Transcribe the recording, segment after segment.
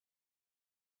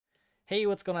Hey,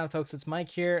 what's going on, folks? It's Mike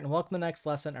here, and welcome to the next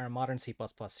lesson in our modern C++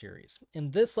 series.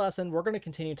 In this lesson, we're going to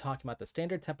continue talking about the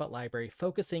standard template library,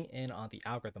 focusing in on the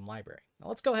algorithm library. Now,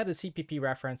 let's go ahead to CPP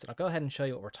reference, and I'll go ahead and show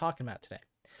you what we're talking about today.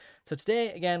 So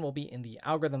today, again, we'll be in the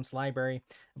algorithms library,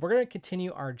 and we're going to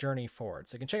continue our journey forward.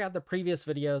 So you can check out the previous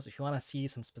videos if you want to see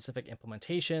some specific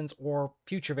implementations or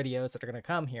future videos that are going to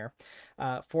come here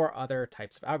for other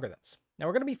types of algorithms. Now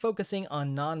we're going to be focusing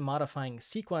on non-modifying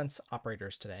sequence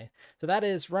operators today. So that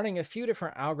is running a few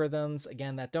different algorithms,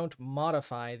 again, that don't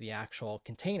modify the actual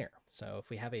container. So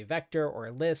if we have a vector or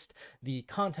a list, the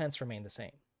contents remain the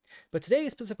same. But today,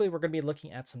 specifically, we're going to be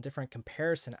looking at some different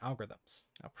comparison algorithms.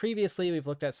 Now, previously, we've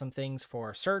looked at some things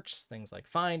for search, things like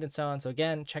find and so on. So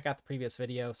again, check out the previous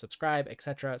video, subscribe,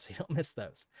 etc., so you don't miss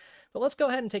those. But let's go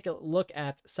ahead and take a look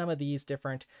at some of these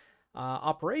different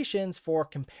operations for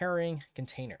comparing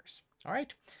containers. All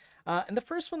right. And the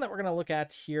first one that we're going to look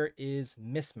at here is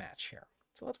mismatch here.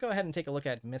 So let's go ahead and take a look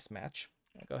at mismatch.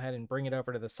 I'll go ahead and bring it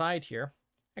over to the side here.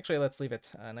 Actually, let's leave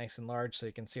it nice and large so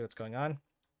you can see what's going on.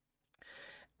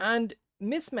 And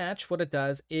mismatch, what it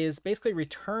does is basically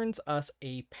returns us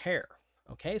a pair.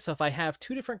 Okay, so if I have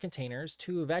two different containers,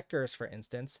 two vectors, for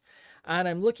instance, and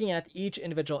I'm looking at each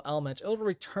individual element, it'll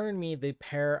return me the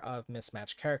pair of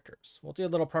mismatched characters. We'll do a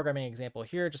little programming example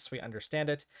here just so we understand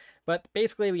it. But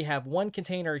basically, we have one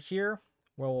container here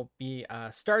where we'll be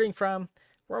starting from,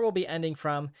 where we'll be ending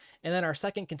from, and then our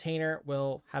second container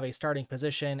will have a starting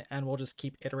position, and we'll just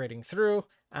keep iterating through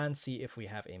and see if we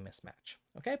have a mismatch.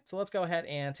 Okay, so let's go ahead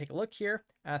and take a look here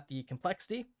at the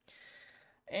complexity.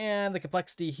 And the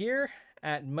complexity here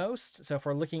at most, so if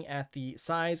we're looking at the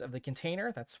size of the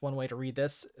container, that's one way to read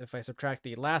this. If I subtract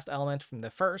the last element from the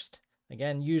first,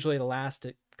 again, usually the last,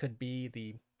 it could be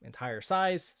the entire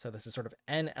size. So this is sort of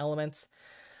n elements.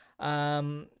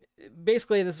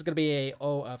 Basically, this is going to be a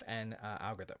O of n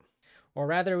algorithm. Or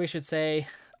rather, we should say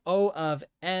O of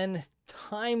n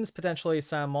times potentially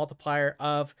some multiplier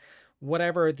of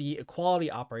whatever the equality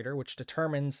operator, which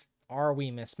determines are we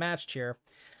mismatched here,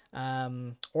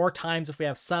 or times if we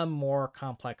have some more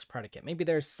complex predicate. Maybe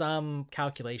there's some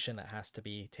calculation that has to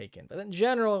be taken. But in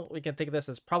general, we can think of this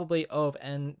as probably O of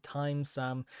n times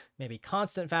some maybe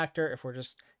constant factor if we're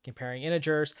just comparing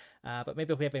integers. But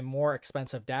maybe if we have a more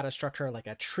expensive data structure like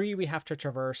a tree we have to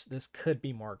traverse, this could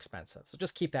be more expensive. So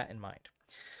just keep that in mind.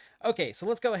 Okay, so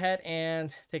let's go ahead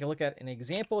and take a look at an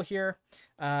example here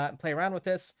and play around with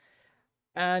this.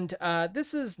 And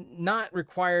this is not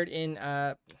required in,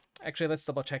 actually, let's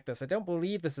double check this. I don't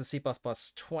believe this is C++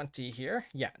 20 here.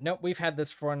 Yeah, nope, we've had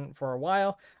this for a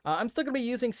while. I'm still going to be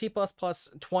using C++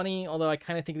 20, although I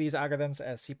kind of think of these algorithms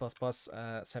as C++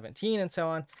 17 and so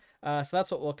on. So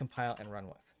that's what we'll compile and run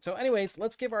with. So anyways,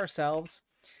 let's give ourselves,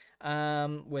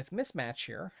 with mismatch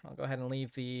here, I'll go ahead and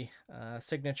leave the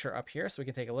signature up here so we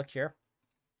can take a look here.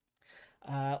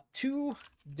 Two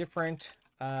different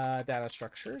data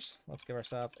structures. Let's give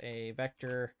ourselves a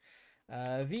vector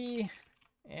v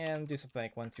and do something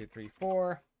like 1, 2, 3,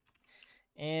 4.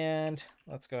 And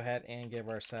let's go ahead and give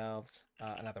ourselves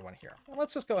another one here. Well,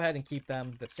 let's just go ahead and keep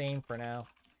them the same for now.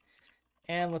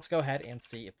 And let's go ahead and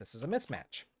see if this is a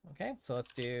mismatch. Okay, so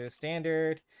let's do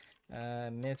standard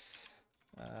mismatch.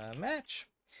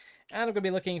 And I'm going to be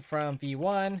looking from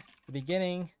v1, the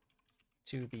beginning,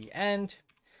 to the end.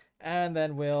 And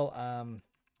then we'll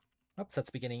oops, that's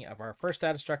the beginning of our first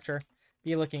data structure,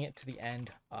 be looking at to the end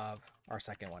of our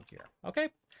second one here. Okay.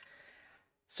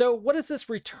 So what does this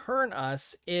return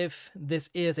us if this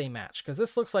is a match? Because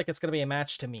this looks like it's going to be a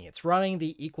match to me. It's running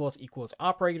the equals equals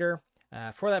operator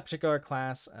for that particular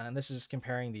class. And this is just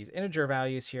comparing these integer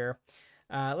values here.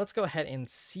 Let's go ahead and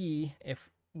see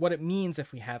what it means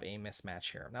if we have a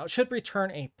mismatch here. Now it should return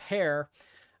a pair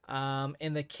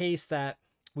in the case that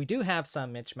we do have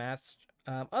some mismatch.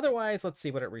 Otherwise, let's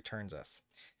see what it returns us.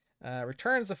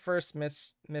 Returns the first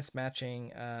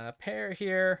mismatching pair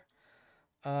here.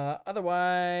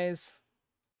 Otherwise,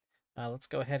 let's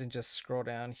go ahead and just scroll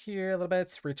down here a little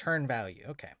bit. Return value.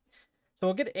 Okay. So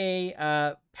we'll get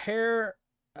a pair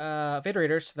of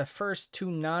iterators to the first two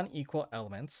non-equal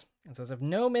elements. It says if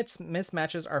no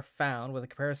mismatches are found when the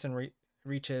comparison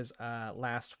reaches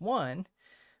last one.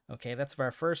 Okay, that's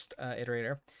our first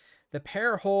iterator. The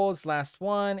pair holds last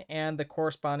one and the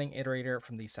corresponding iterator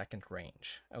from the second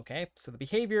range. Okay, so the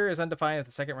behavior is undefined if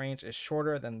the second range is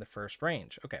shorter than the first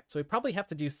range. Okay, so we probably have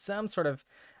to do some sort of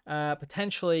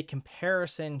potentially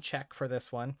comparison check for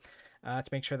this one to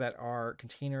make sure that our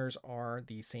containers are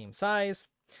the same size.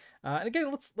 And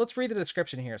again, let's read the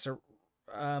description here. So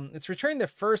it's returning the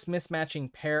first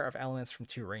mismatching pair of elements from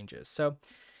two ranges. So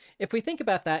if we think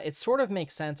about that, it sort of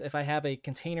makes sense. If I have a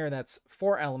container that's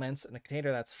 4 elements and a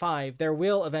container that's 5, there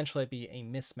will eventually be a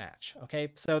mismatch.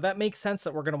 Okay, so that makes sense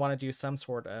that we're going to want to do some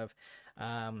sort of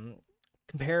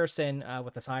comparison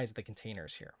with the size of the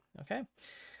containers here. Okay.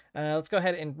 Let's go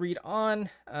ahead and read on.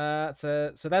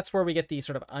 So that's where we get the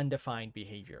sort of undefined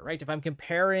behavior, right? If I'm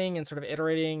comparing and sort of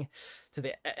iterating to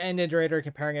the end iterator,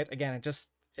 comparing it again,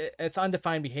 it's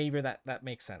undefined behavior. That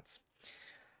makes sense.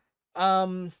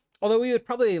 Although we would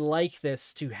probably like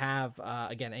this to have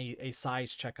again a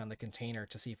size check on the container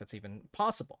to see if it's even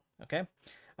possible. Okay.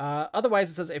 Otherwise,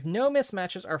 it says if no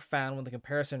mismatches are found when the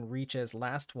comparison reaches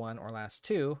last one or last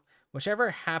two,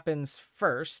 whichever happens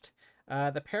first.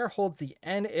 The pair holds the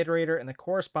end iterator and the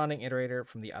corresponding iterator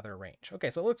from the other range. Okay,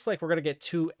 so it looks like we're going to get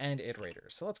 2 end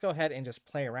iterators. So let's go ahead and just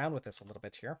play around with this a little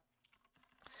bit here.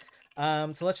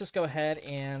 So let's just go ahead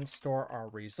and store our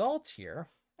result here.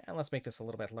 And let's make this a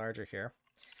little bit larger here.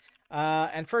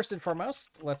 And first and foremost,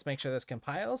 let's make sure this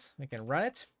compiles. We can run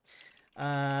it.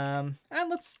 And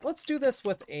let's do this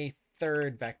with a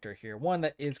third vector here, one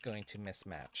that is going to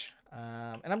mismatch.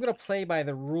 And I'm going to play by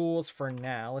the rules for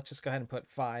now. Let's just go ahead and put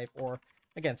 5, or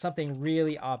again, something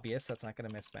really obvious that's not going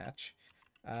to mismatch.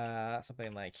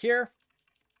 Something like here.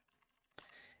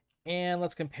 And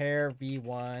let's compare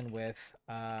v1 with,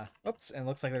 oops, and it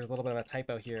looks like there's a little bit of a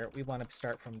typo here. We want to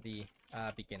start from the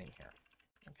beginning here.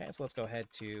 Okay, so let's go ahead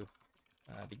to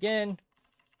begin.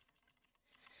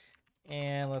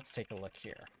 And let's take a look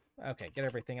here. Okay, get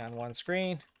everything on one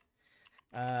screen.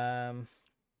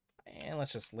 And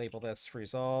let's just label this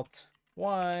result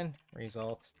 1,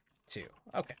 result 2.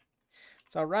 Okay,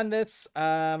 so I'll run this,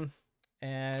 and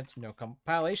no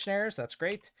compilation errors. That's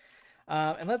great.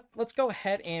 And let's go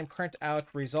ahead and print out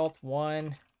result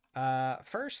 1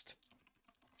 first.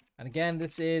 And again,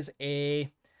 this is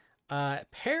a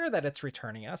pair that it's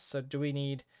returning us. So do we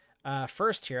need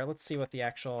first here? Let's see what the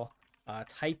actual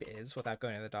type is without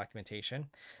going to the documentation.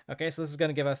 Okay, so this is going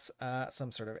to give us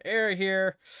some sort of error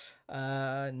here.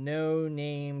 No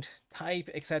named type,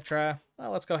 etc.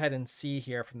 Well, let's go ahead and see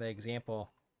here from the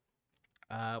example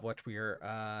what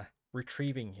we're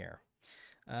retrieving here.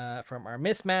 From our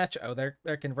mismatch, oh,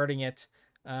 they're converting it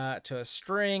to a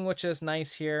string, which is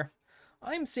nice here.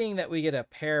 I'm seeing that we get a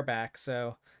pair back,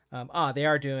 so they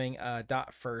are doing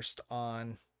dot first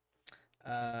on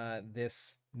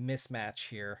this mismatch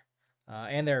here.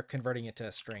 And they're converting it to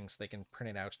a string so they can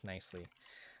print it out nicely.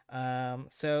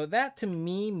 So that to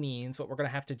me means what we're going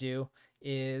to have to do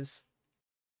is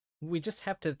we just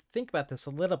have to think about this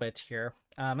a little bit here.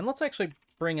 And let's actually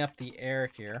bring up the error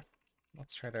here.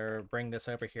 Let's try to bring this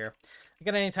over here.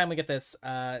 Again, anytime we get this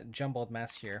jumbled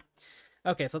mess here.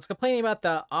 Okay, so let's complain about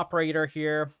the operator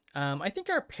here. I think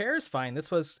our pair is fine.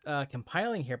 This was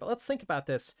compiling here, but let's think about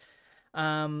this.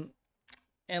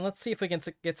 And let's see if we can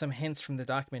get some hints from the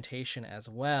documentation as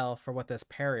well for what this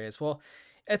pair is. Well,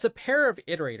 it's a pair of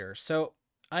iterators. So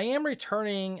I am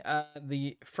returning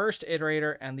the first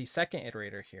iterator and the second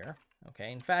iterator here.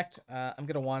 Okay, in fact, I'm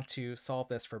going to want to solve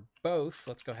this for both.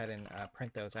 Let's go ahead and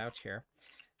print those out here.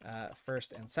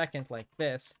 First and second like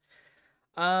this.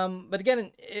 But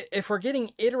again, if we're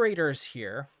getting iterators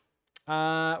here,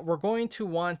 we're going to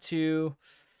want to,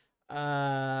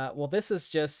 well, this is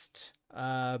just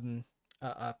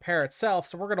a pair itself,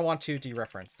 so we're going to want to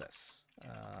dereference this.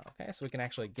 Okay, so we can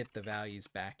actually get the values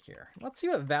back here. Let's see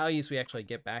what values we actually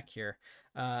get back here.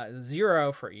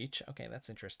 0 for each. Okay, that's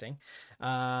interesting.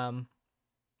 In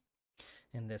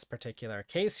this particular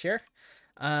case here.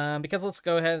 Because let's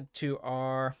go ahead to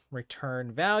our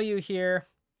return value here.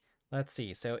 Let's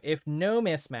see. So if no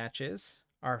mismatches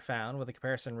are found when the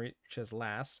comparison reaches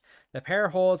last, the pair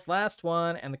holds last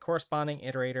one and the corresponding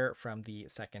iterator from the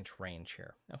second range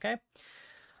here. Okay.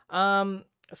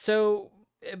 So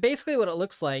basically what it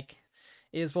looks like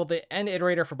is, well, the end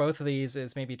iterator for both of these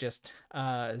is maybe just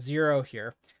 0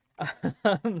 here.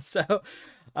 So,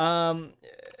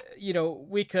 you know,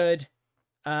 we could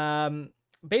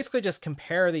basically just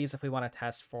compare these if we want to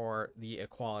test for the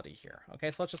equality here.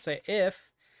 Okay, so let's just say if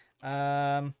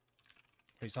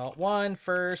result 1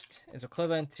 first is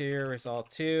equivalent to result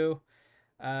 2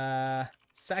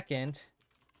 second,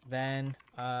 then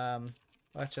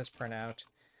let's just print out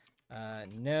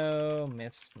no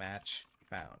mismatch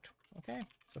found. Okay,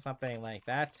 so something like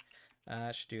that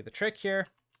should do the trick here.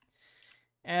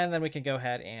 And then we can go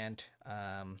ahead and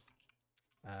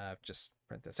just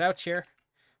print this out here.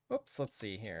 Oops, let's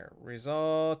see here.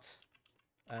 Result,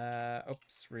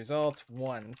 result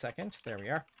 1 second. There we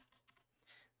are.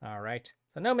 All right,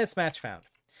 so no mismatch found.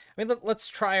 I mean, let's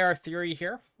try our theory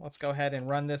here. Let's go ahead and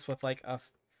run this with like a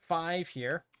 5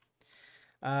 here.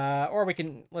 Or we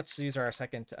can, let's use our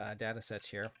second data set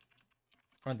here.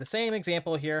 run the same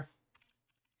example here.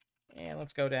 And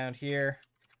let's go down here.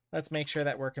 Let's make sure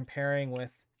that we're comparing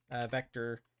with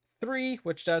vector 3,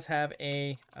 which does have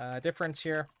a difference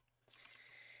here.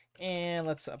 And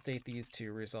let's update these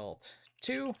to result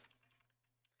 2.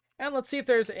 And let's see if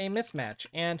there's a mismatch.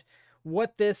 And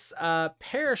what this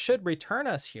pair should return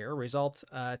us here, result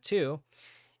 2,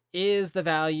 is the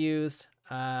values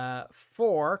 4,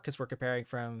 because we're comparing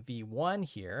from V1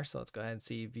 here. So let's go ahead and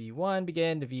see V1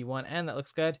 begin to V1, and that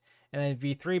looks good. And then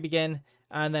V3 begin,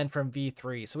 and then from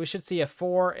V3. So we should see a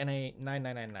 4 and a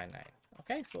 99999.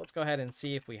 Okay, so let's go ahead and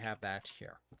see if we have that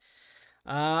here.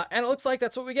 And it looks like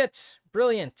that's what we get.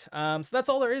 Brilliant. So that's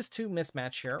all there is to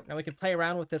mismatch here. Now we can play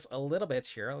around with this a little bit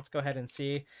here. Let's go ahead and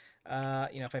see,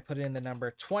 if I put in the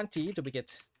number 20, do we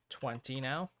get 20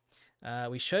 now?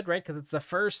 We should, right? Because it's the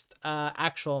first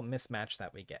actual mismatch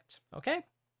that we get. Okay.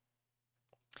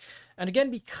 And again,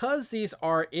 because these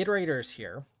are iterators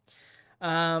here,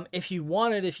 if you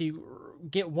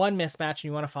get one mismatch and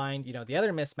you want to find, the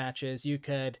other mismatches, you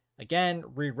could, again,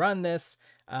 rerun this.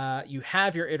 You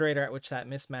have your iterator at which that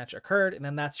mismatch occurred, and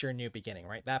then that's your new beginning,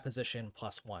 right? That position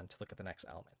plus 1 to look at the next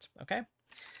element, okay?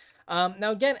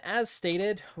 Now, again, as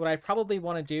stated, what I probably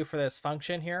want to do for this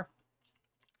function here,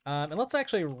 and let's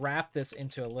actually wrap this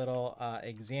into a little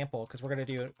example, because we're going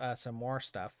to do some more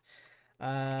stuff.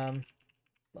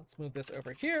 Let's move this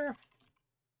over here.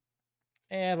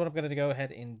 And what I'm going to go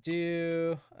ahead and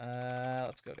do,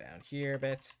 let's go down here a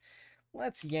bit.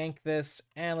 Let's yank this,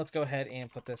 and let's go ahead and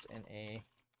put this in a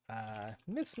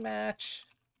mismatch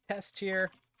test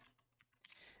here.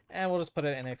 And we'll just put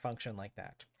it in a function like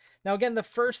that. Now, again, the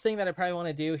first thing that I probably want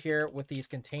to do here with these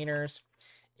containers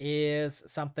is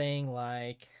something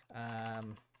like,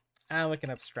 and we can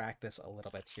abstract this a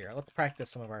little bit here. Let's practice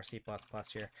some of our C++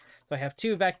 here. So I have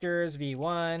two vectors,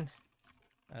 v1,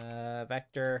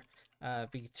 vector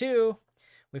v2.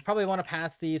 We probably want to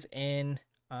pass these in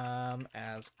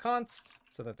as const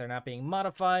so that they're not being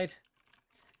modified.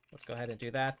 Let's go ahead and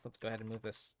do that. Let's go ahead and move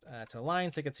this to a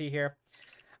line so you can see here.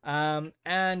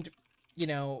 And,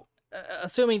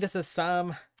 assuming this is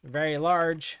some very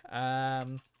large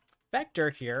vector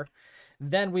here,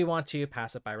 then we want to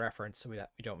pass it by reference so we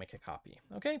don't make a copy.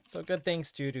 Okay, so good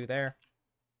things to do there.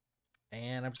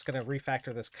 And I'm just going to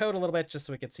refactor this code a little bit just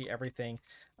so we can see everything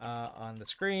on the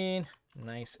screen.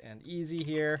 Nice and easy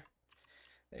here.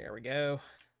 There we go.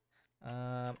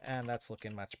 And that's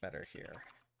looking much better here.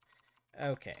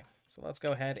 Okay, so let's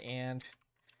go ahead and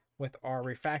with our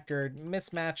refactored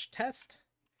mismatch test,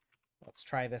 let's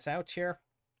try this out here.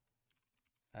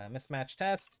 Mismatch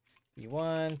test,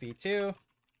 v1, v2.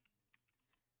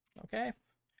 Okay,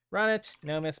 run it,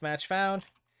 no mismatch found.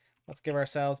 Let's give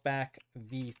ourselves back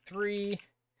v3,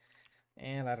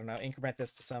 and I don't know, increment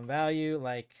this to some value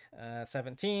like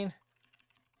 17.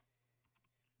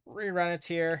 Rerun it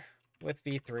here with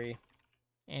v3,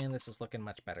 and this is looking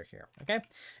much better here. Okay,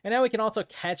 and now we can also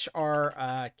catch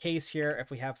our case here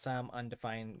if we have some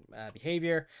undefined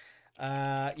behavior.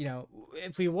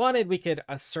 If we wanted, we could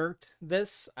assert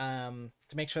this to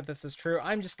make sure this is true.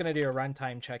 I'm just going to do a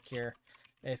runtime check here.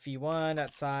 If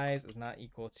v1.size is not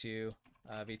equal to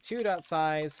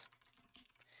v2.size,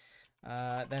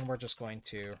 then we're just going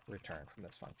to return from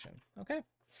this function. Okay,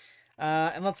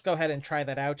 and let's go ahead and try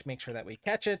that out to make sure that we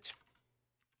catch it.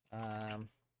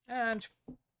 And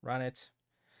run it.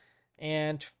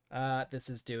 And this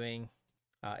is doing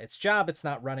its job. It's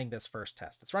not running this first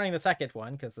test. It's running the second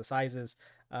one because the sizes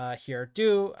here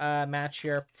do match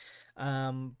here.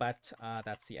 But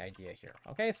that's the idea here.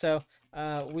 Okay, so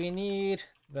we need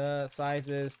the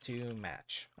sizes to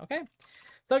match. Okay,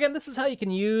 so again, this is how you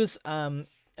can use an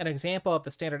example of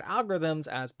the standard algorithms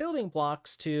as building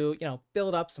blocks to,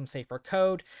 build up some safer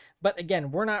code. But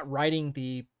again, we're not writing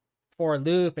the for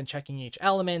loop and checking each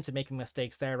element and making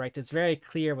mistakes there, right? It's very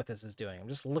clear what this is doing. I'm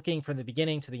just looking from the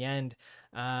beginning to the end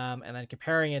and then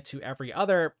comparing it to every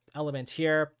other element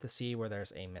here to see where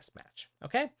there's a mismatch,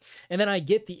 okay? And then I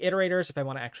get the iterators if I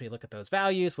want to actually look at those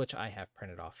values, which I have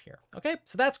printed off here, okay?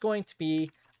 So that's going to be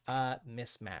a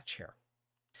mismatch here.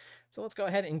 So let's go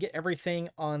ahead and get everything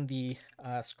on the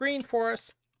screen for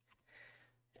us.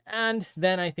 And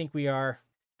then I think we are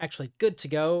actually good to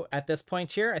go at this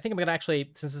point here. I think I'm going to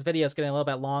actually, since this video is getting a little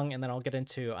bit long, and then I'll get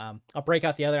into, I'll break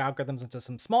out the other algorithms into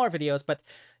some smaller videos. But,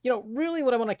 really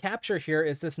what I want to capture here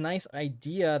is this nice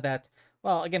idea that,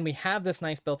 well, again, we have this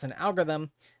nice built-in algorithm.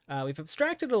 We've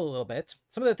abstracted it a little bit.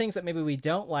 Some of the things that maybe we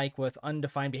don't like with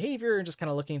undefined behavior and just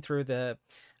kind of looking through the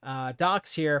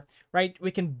docs here, right? We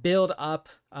can build up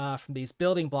from these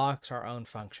building blocks our own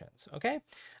functions, okay?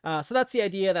 So that's the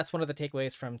idea. That's one of the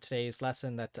takeaways from today's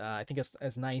lesson that I think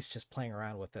is nice just playing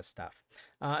around with this stuff.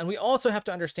 And we also have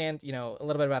to understand, a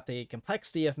little bit about the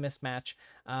complexity of mismatch.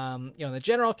 In the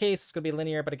general case, it's going to be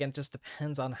linear, but again, it just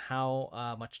depends on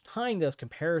how much time those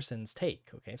comparisons take.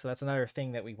 Okay, so that's another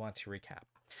thing that we want to recap.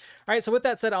 All right, so with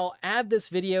that said, I'll add this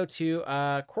video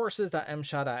to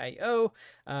courses.msha.io,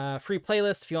 free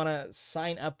playlist if you want to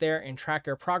sign up there and track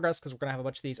your progress, because we're going to have a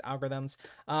bunch of these algorithms.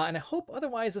 And I hope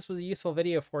otherwise this was a useful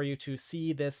video for you to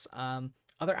see this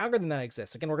other algorithm that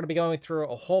exists. Again, we're going to be going through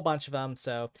a whole bunch of them,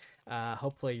 so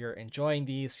hopefully you're enjoying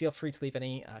these. Feel free to leave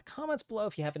any comments below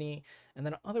if you have any. And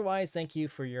then otherwise, thank you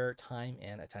for your time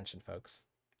and attention, folks.